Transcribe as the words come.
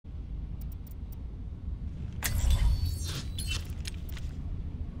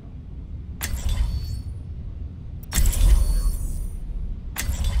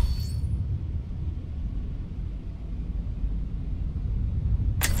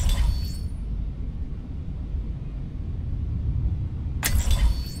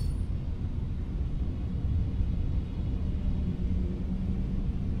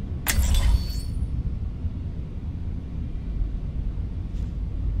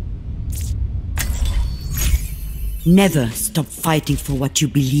Never stop fighting for what you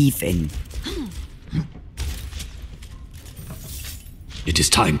believe in. It is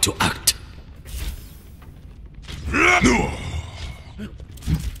time to act.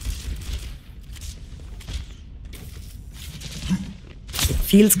 It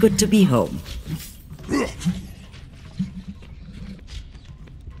feels good to be home.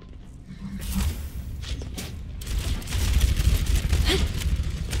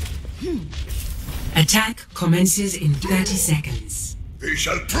 Attack commences in 30 seconds. We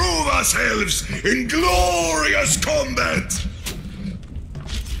shall prove ourselves in glorious combat!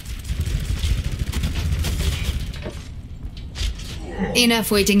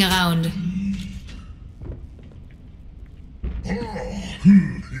 Enough waiting around.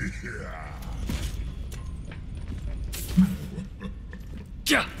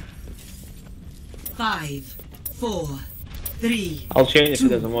 Five, four, three. I'll change if it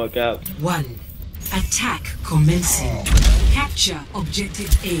doesn't work out. 1. Attack commencing. Capture objective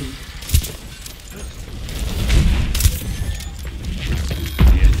A.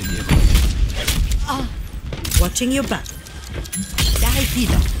 Watching your back. Die,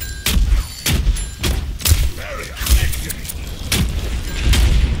 Peter.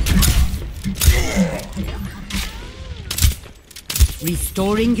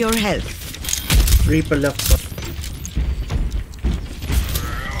 Restoring your health. Reaper left.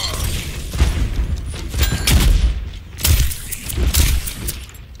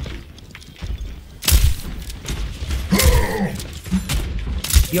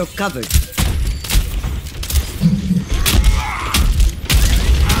 You're covered.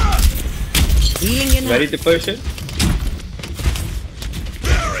 Healing in Ready to push it?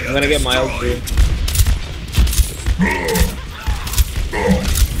 I'm gonna get my ult through.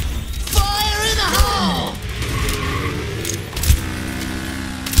 Fire in the hole!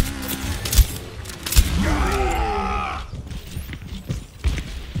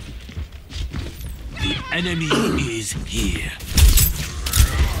 The enemy is here.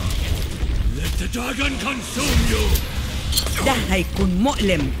 Let the dragon consume you! ده هيكون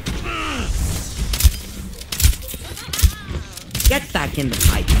مؤلم. Get back in the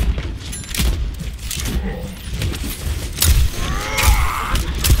fight.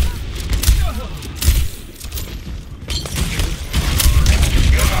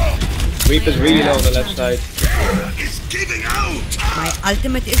 Reaper's really low on the left side. It's giving out! My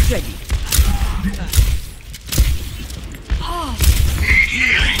ultimate is ready.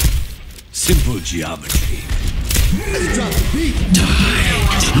 Simple geometry.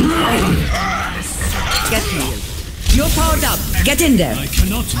 Get healed. You're powered up. Get in there. I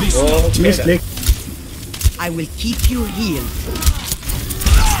cannot be Oh, stopped. Mistake. I will keep you healed.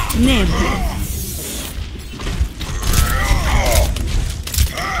 Name.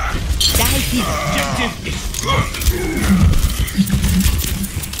 Die, Peter. Objective is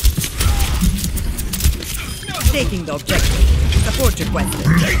Taking the objective. Support requested.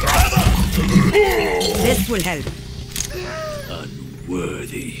 This will help.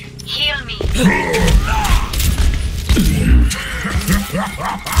 unworthy. Heal me.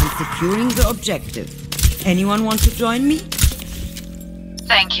 I'm securing the objective. Anyone want to join me?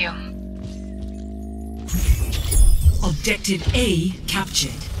 Thank you. Objective A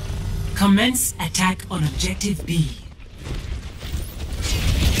captured. Commence attack on objective B.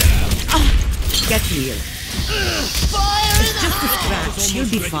 Get real. Fire in the Just a scratch. You'll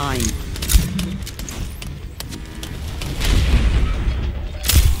be fine.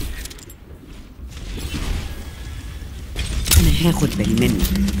 أنا هاخد بالي منك.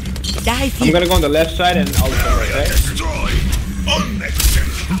 ده I'm هيفيد. gonna go on the left side and ult him, okay? Destroy!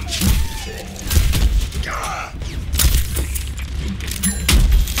 Unexceptional!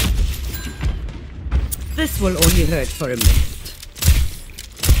 This will only hurt for a minute.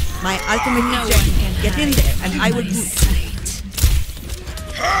 My ultimate No is ready. one can Get in hide there and I will my boost. sight.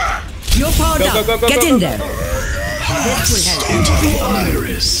 You're powered Go, up. go, go, Get go, in go. there. This will help. Into the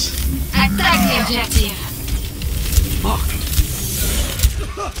iris. Attack the objective.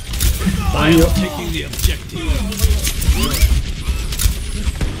 I am taking the objective.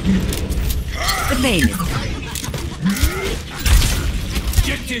 The pain is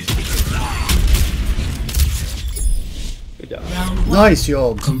Objective is Good job. Round 1 Nice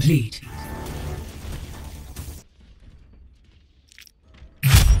job. complete.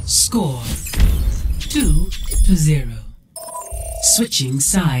 Score 2-0. Switching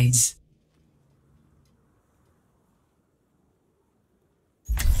sides.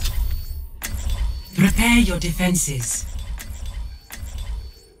 Prepare your defenses.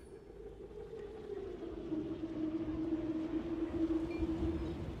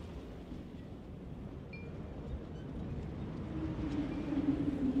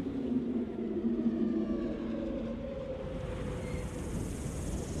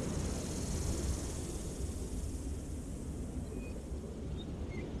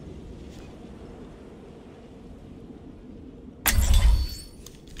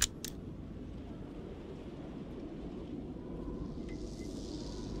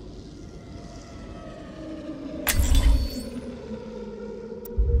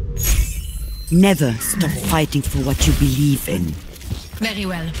 Never stop fighting for what you believe in. Very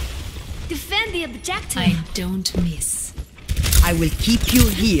well. Defend the objective. I don't miss. I will keep you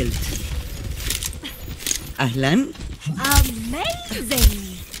healed. Ahlan?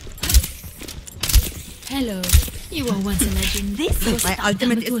 Amazing. Hello. You were once a legend. This was My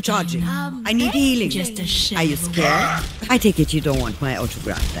ultimate is charging. I need healing. Just a shadow. Are you scared? I take it you don't want my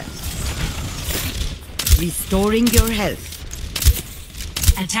autograph then. Restoring your health.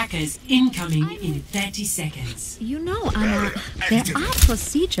 Attackers incoming in 30 seconds. You know, Anna, there are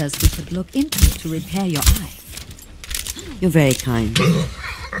procedures we could look into to repair your eye. You're very kind.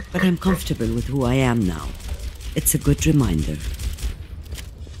 But I'm comfortable with who I am now. It's a good reminder.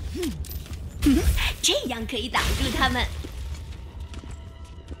 这样可以挡住他们。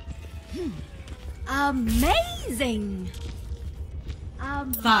Amazing.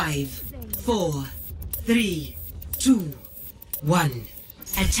 5, 4, 3, 2, 1.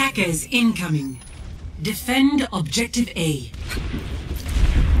 Attackers incoming. Defend objective A.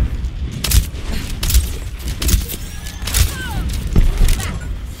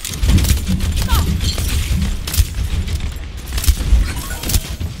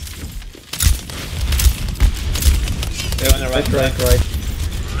 They're on the right track. Right.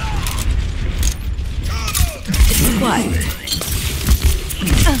 It's quiet.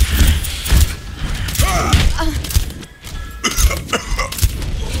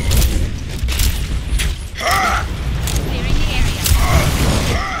 Clearing the area.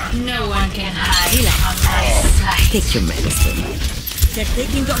 No one can hide from my sight. Take your medicine. They're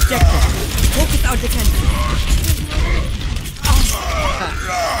taking the objective. Focus our defense.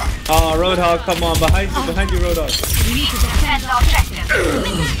 Oh, Roadhog, come on, behind you, Roadhog. We need to defend the objective.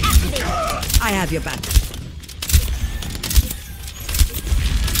 I have your back.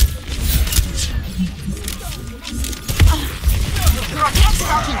 Protect the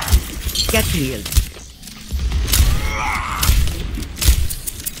objective. Get healed.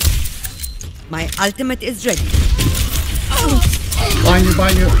 My ultimate is ready.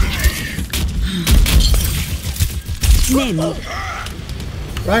 Behind you. Name me.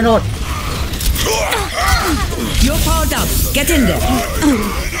 Reinhardt. You're powered up. Get in there.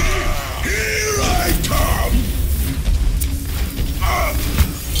 Here I come!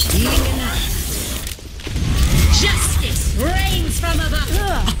 Healing in Justice reigns from above.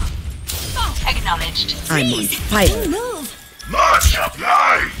 Acknowledged. I'm on fire. Much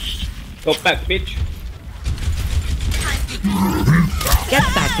obliged! Go back, bitch. Get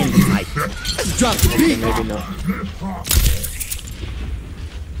back in the fight. Drop the beat. Maybe not.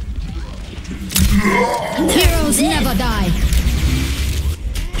 Heroes never die.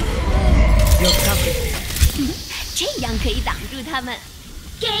 You're covered. 这样可以挡住他们。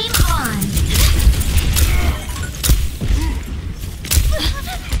Game on.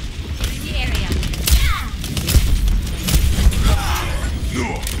 Clearing the area.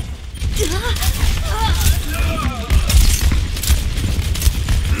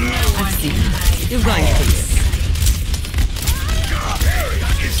 You're going for this.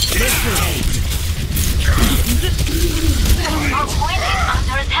 Our point is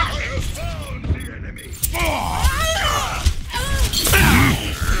under attack.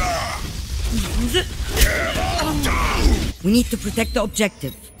 We need to protect the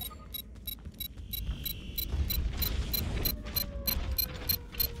objective.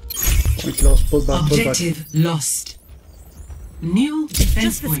 Point lost. Pull back. Objective lost. New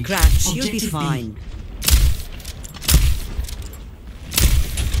defense Just a point. scratch. You'll be Objective B. fine.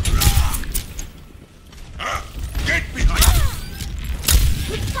 Get behind!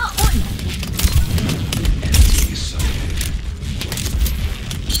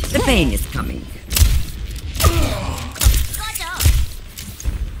 The pain is coming.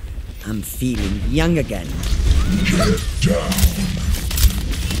 I'm feeling young again.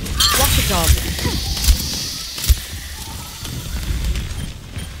 Walk it off.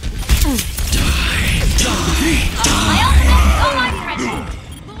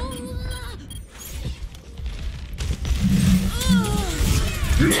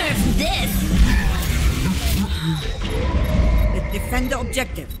 Nerf this. Let's defend the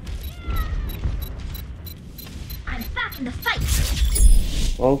objective. I'm back in the fight.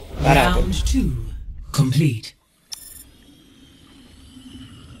 Well, that happened. Round 2 complete.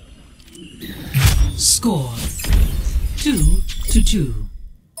 Score 2-2.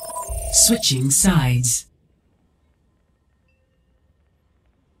 Switching sides.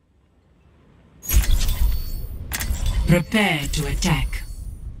 Prepare to attack.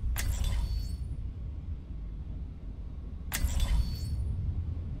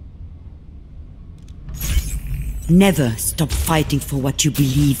 Never stop fighting for what you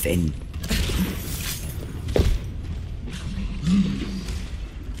believe in.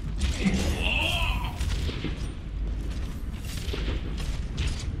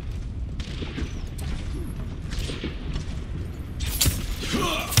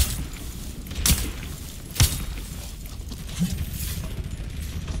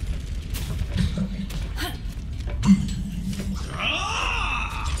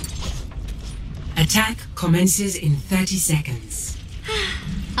 Attack commences in 30 seconds.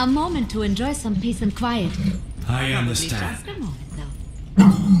 A moment to enjoy some peace and quiet. I understand. Just a moment, though.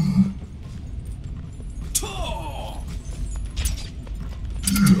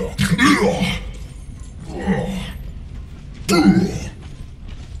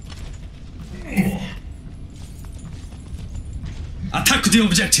 Attack the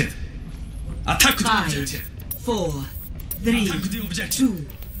objective. Attack the 5, objective. 4, 3, Attack the objective. 2,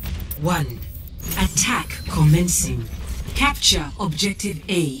 1. Attack commencing. Capture objective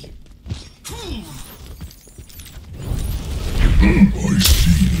A.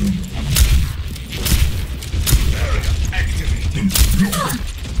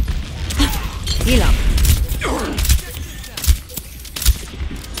 Heal up.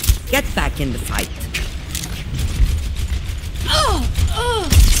 Get back in the fight.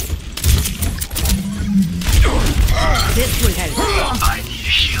 This will help. I need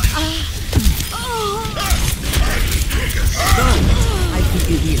healing. Go. I keep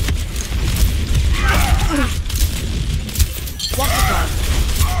you healed. Walk across.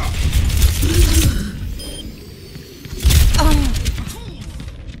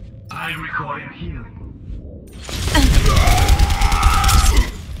 I require healing.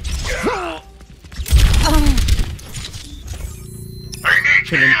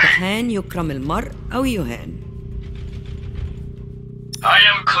 في الامتحان يكرم المرء أو يهان. I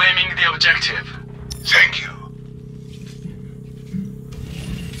am claiming the objective. Thank you.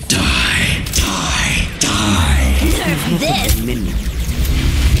 This مني.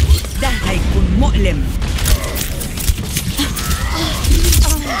 ده هيكون مؤلم.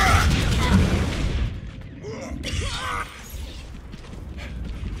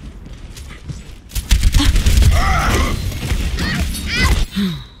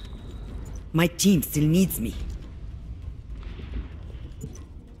 My team still needs me.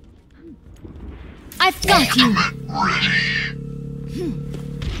 I've got you.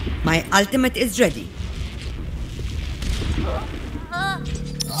 My ultimate is ready.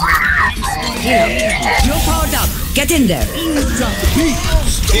 You're powered up. Get in there.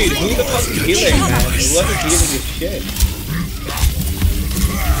 Dude, who the fuck's healing, man? Whoever's healing is shit.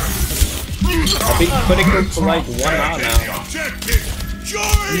 I've been putting her for like 1 hour now. Objective.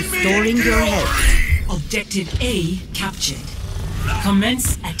 Join Restoring me. your health. Objective A captured.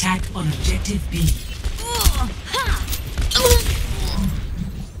 Commence attack on objective B.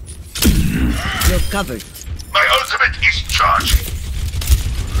 You're covered. My ultimate is charging.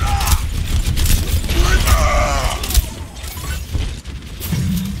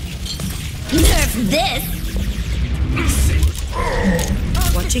 Nerf this!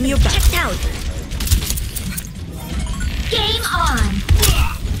 Watching your back. Checked out! Game on!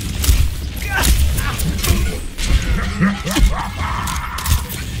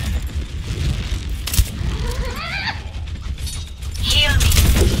 Heal me!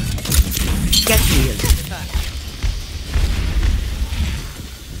 Get healed.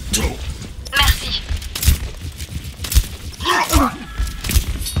 Merci!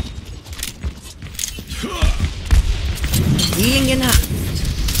 Healing in hand.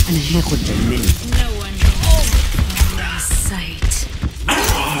 أنا هاخد مني. No one can sight.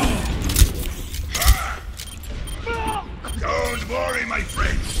 Don't worry, my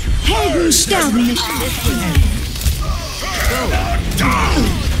friends. Hammer down.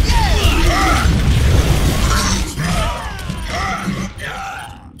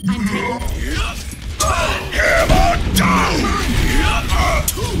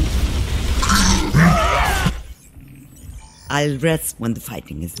 I'll rest when the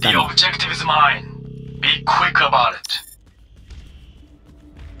fighting is The done. objective is mine. Be quick about it.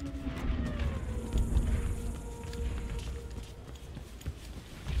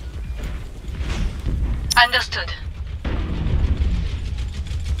 Understood.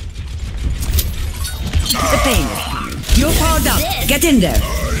 The pain is coming. You're powered up. Get in there.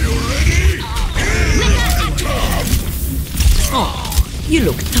 Oh, you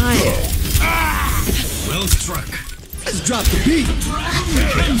look tired. Well struck. Let's drop the beat.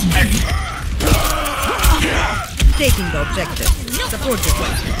 Taking the objective. Support the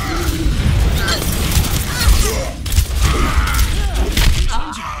quest.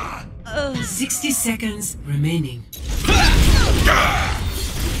 60 seconds remaining.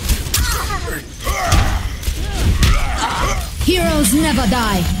 Heroes never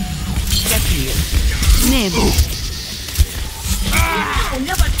die. Get here. Never.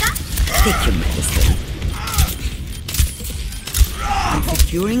 Take your medicine. I'm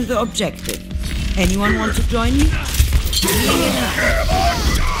securing the objective. Anyone want to join me?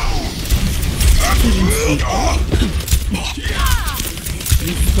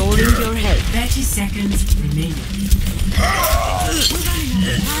 Restoring your health. 30 seconds remaining.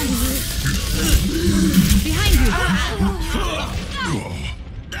 Behind you.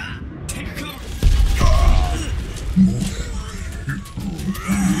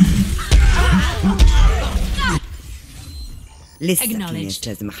 لسه في Acknowledged. ناس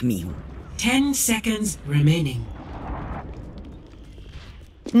لازم احميهم. 10 seconds remaining.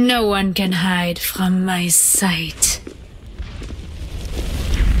 No one can hide from my sight.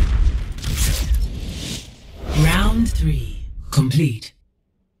 Round 3 complete.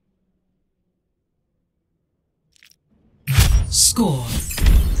 Score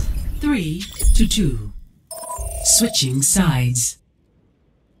 3-2. Switching sides.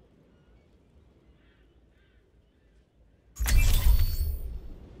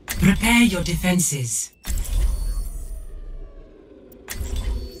 Prepare your defenses.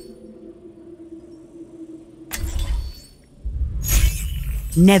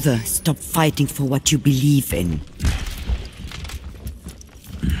 Never stop fighting for what you believe in.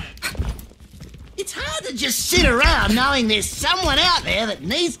 It's hard to just sit around knowing there's someone out there that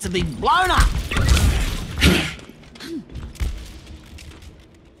needs to be blown up.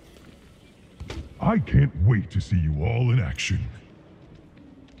 I can't wait to see you all in action.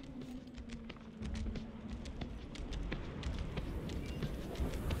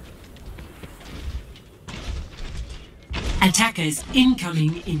 Attackers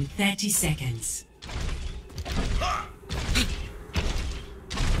incoming in 30 seconds.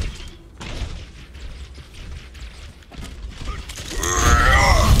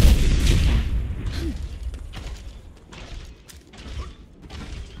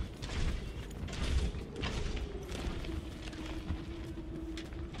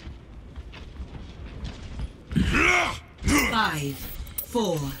 Five,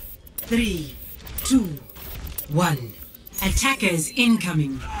 4, 3, 2, 1. Attackers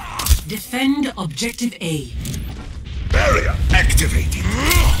incoming. Defend objective A. Barrier activated.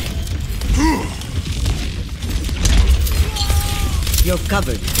 You're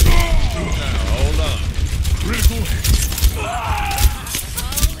covered. Hold on. Critical hit.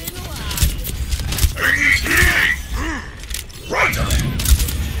 Right.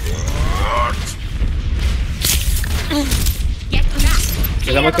 Get back.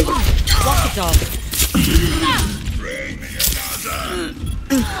 Kailangan mag- Walk it off.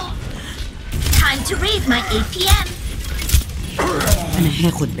 Time to raise my APM. أنا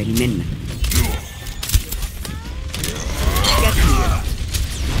هاخد بالي منك. Get here.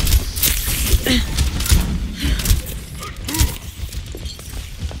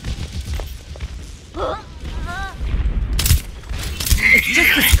 It's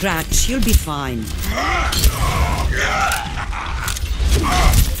just a scratch. You'll be fine.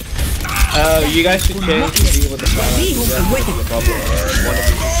 You guys should change to deal with the fire. That's the problem. One of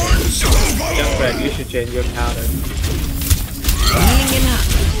you should change. Junkrat, you should change your counter. Healing up.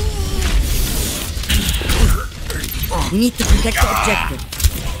 We need to protect the objective.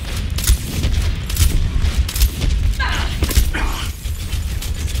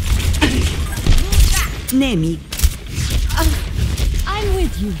 Nemi. I'm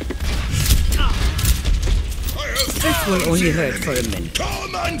with you. This will only hurt for a minute.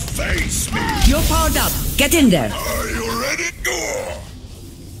 Come and face me. You're powered up. Get in there. Are you ready?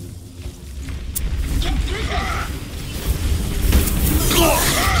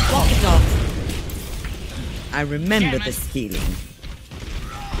 Walk it off. I remember this feeling.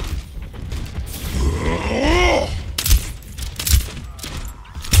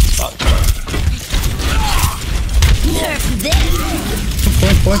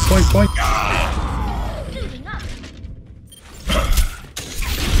 Point.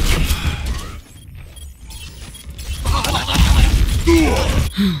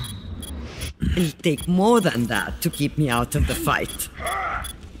 It'll take more than that to keep me out of the fight.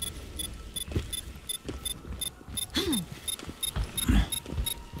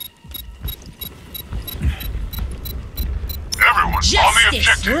 Everyone, on the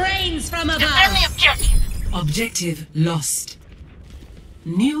objective. Reigns from above. Defend the objective. Objective lost.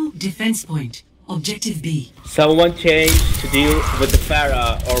 New defense point. Objective B. Someone change to deal with the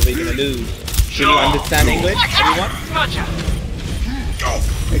Pharah or we're gonna lose. Do you understand English, everyone? Gotcha.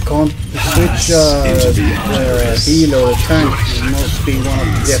 I can't switch heal or tank. It must be one of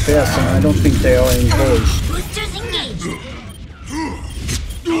the DPS, and I don't think they are in voice. Boosters engaged.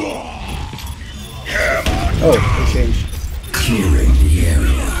 Oh, they changed. Clearing the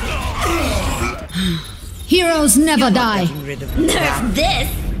area. Heroes never die. Nerf this!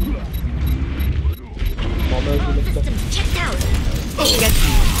 Systems checked out. Get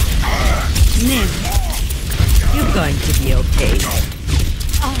me. Nim, you're going to be okay.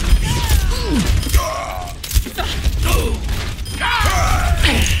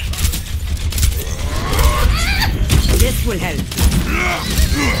 This will help.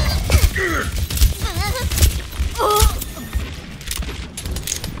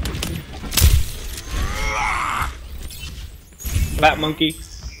 Flat monkey.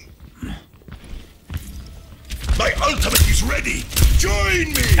 My ultimate is ready.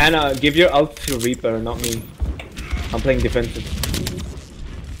 Join me. Anna, give your ult to Reaper, not me. I'm playing defensive.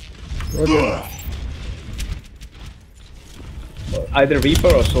 Roger. Either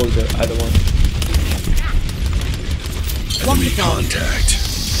Reaper or Soldier, either one. Enemy contact.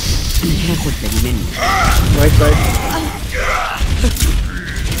 Right.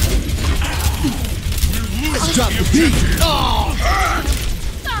 Drop the beat.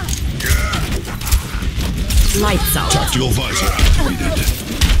 Lights out. Tactical visor activated.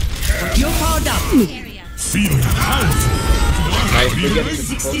 You're powered up. Feeling powerful. Nice, we're getting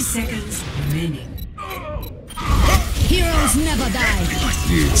 60 seconds remaining. Heroes never die.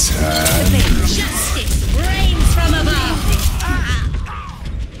 It's Justice reigns from above.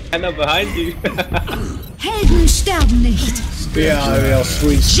 Anna behind you. Helden sterben nicht. Yeah, we are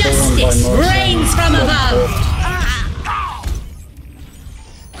sweet spawned by Justice Mercy. reigns from above.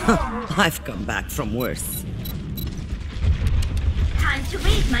 I've come back from worse. Time to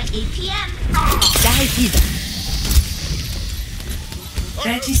raise my APM. Die wieder.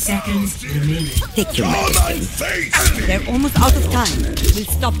 30 seconds remaining. Take your on my medicine. face. They're almost out of time. We'll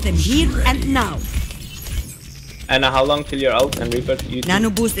stop them here and now. Anna, how long till your ult and Reaper use? Nano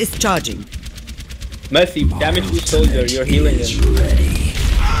boost is charging. Mercy, damage boost Soldier, you're healing him.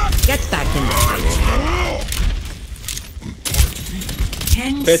 Get back in the fight.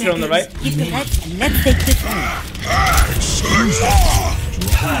 10 Tracer on the right. seconds Keep your remaining. head and let's take this on.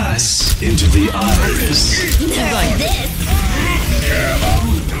 Pass into the eyes. Nerf this.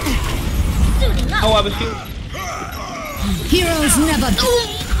 Suiting up. Oh, I was healed. Heroes never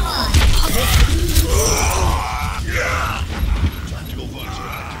die.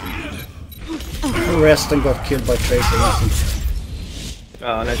 Rest and got killed by Tracer.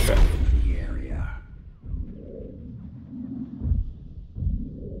 Oh, nice try.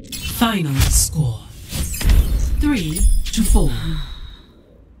 Final score 3-4.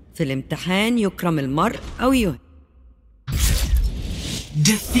 في الامتحان يكرم المرء أو يهن.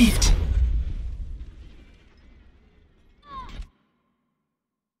 Defeat.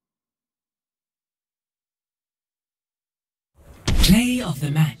 Play of the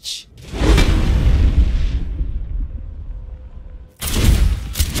match.